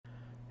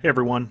Hey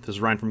everyone, this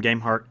is Ryan from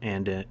GameHeart,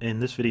 and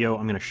in this video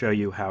I'm going to show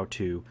you how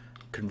to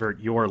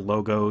convert your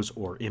logos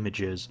or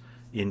images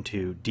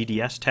into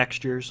DDS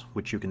textures,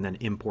 which you can then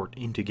import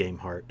into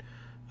GameHeart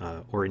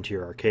or into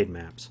your arcade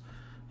maps.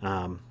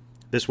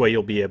 This way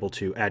you'll be able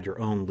to add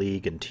your own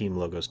league and team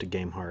logos to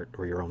GameHeart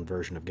or your own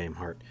version of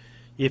GameHeart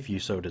if you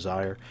so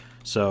desire.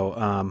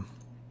 So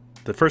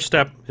the first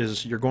step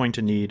is you're going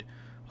to need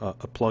a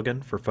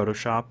plugin for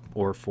Photoshop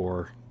or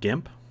for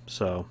GIMP.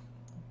 So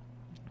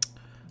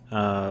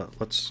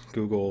let's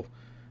Google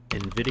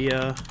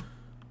nVidia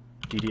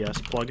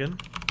DDS plugin,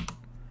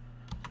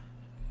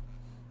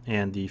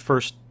 and the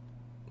first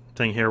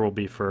thing here will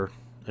be for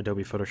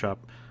Adobe Photoshop.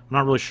 I'm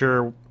not really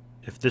sure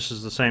if this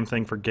is the same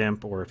thing for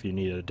GIMP or if you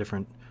need a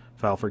different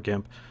file for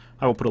GIMP.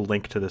 I will put a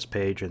link to this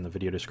page in the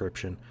video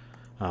description,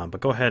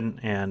 but go ahead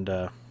and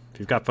if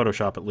you've got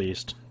Photoshop, at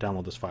least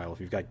download this file. If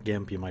you've got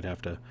GIMP, you might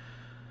have to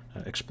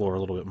explore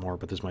a little bit more,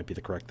 but this might be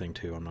the correct thing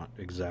too. I'm not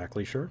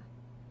exactly sure.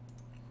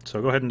 So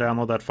go ahead and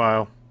download that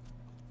file,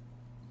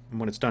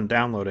 and when it's done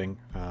downloading,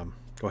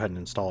 go ahead and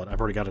install it.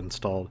 I've already got it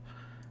installed.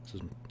 This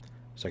is the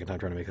second time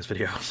trying to make this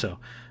video, so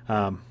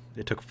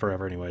it took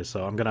forever anyway,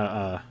 so I'm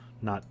gonna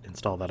not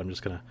install that. I'm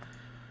just gonna,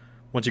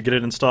 once you get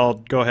it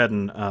installed, go ahead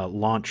and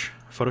launch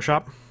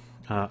Photoshop.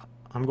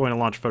 I'm going to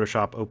launch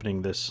Photoshop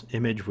opening this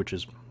image, which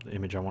is the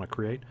image I want to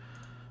create.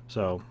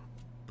 So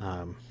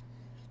there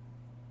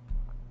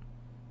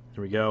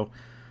we go.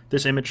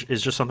 This image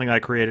is just something I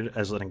created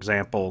as an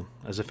example,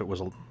 as if it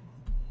was a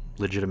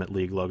legitimate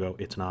league logo.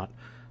 It's not.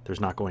 There's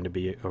not going to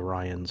be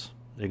Orion's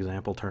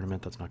example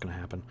tournament. That's not going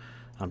to happen.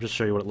 Just to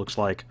show you what it looks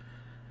like.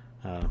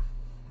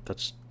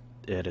 That's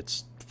it.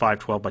 It's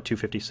 512 by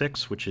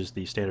 256, which is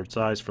the standard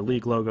size for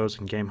league logos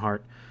in GameHeart.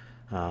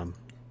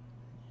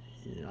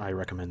 I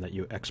recommend that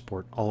you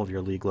export all of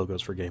your league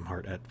logos for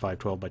GameHeart at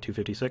 512 by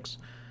 256.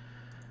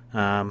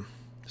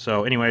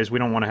 So anyways, we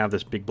don't want to have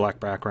this big black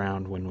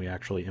background when we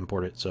actually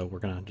import it, so we're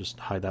going to just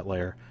hide that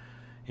layer.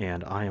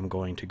 And I am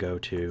going to go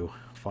to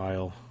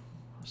File,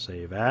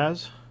 Save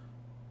As,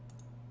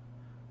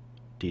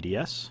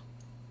 DDS.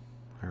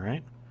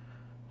 Alright.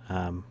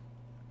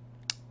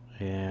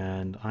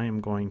 And I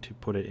am going to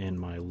put it in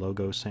my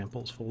logo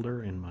samples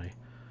folder on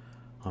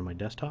my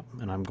desktop,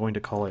 and I'm going to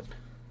call it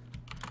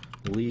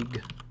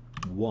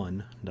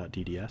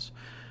league1.dds.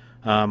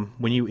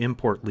 When you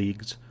import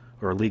leagues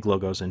or league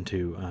logos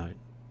into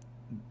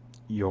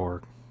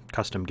your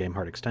custom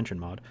GameHeart extension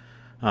mod,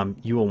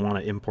 you will want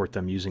to import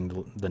them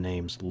using the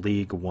names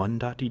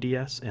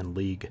league1.dds and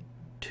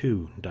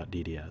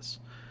league2.dds.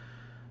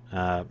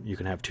 You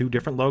can have two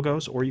different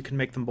logos, or you can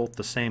make them both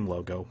the same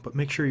logo, but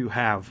make sure you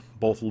have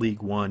both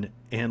league1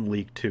 and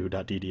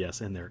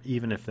league2.dds in there,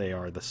 even if they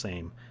are the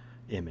same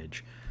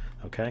image.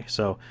 Okay,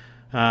 so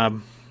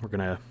we're going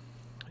to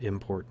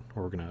import,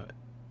 or we're going to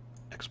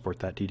export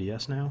that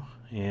DDS now,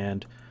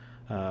 and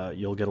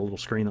you'll get a little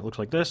screen that looks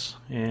like this,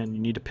 and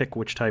you need to pick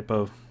which type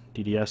of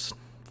DDS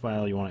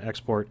file you want to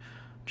export.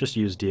 Just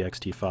use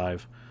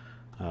DXT5.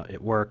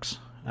 It works.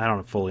 I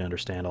don't fully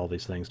understand all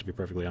these things, to be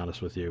perfectly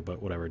honest with you,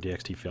 but whatever,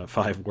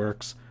 DXT5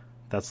 works.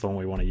 That's the one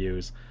we want to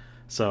use.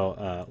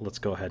 So let's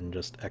go ahead and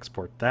just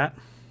export that,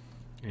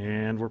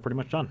 and we're pretty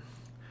much done.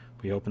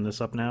 We open this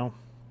up now.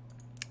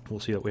 We'll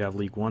see that we have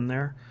League 1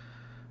 there.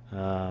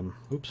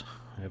 Oops,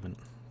 I haven't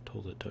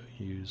told it to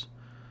use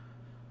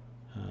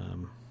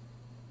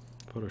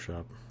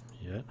Photoshop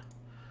yet.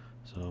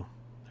 So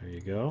there you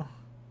go.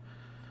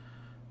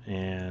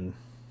 And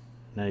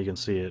now you can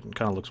see it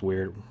kind of looks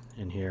weird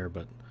in here,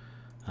 but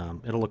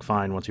it'll look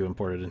fine once you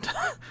import it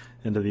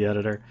into the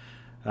editor.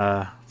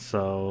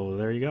 So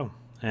there you go.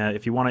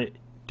 If you want to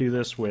do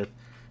this with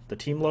the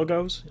team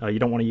logos, you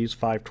don't want to use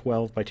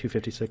 512 by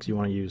 256, you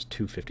want to use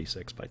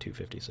 256 by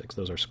 256.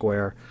 Those are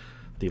square.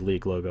 The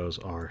league logos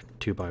are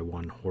 2 by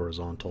 1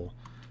 horizontal.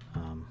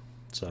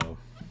 So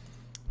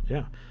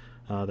yeah,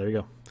 there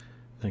you go.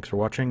 Thanks for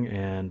watching,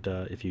 and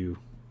if you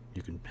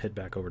can head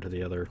back over to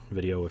the other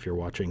video if you're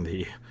watching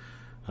the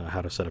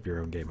how to set up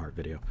your own GameHeart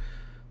video.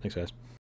 Thanks guys.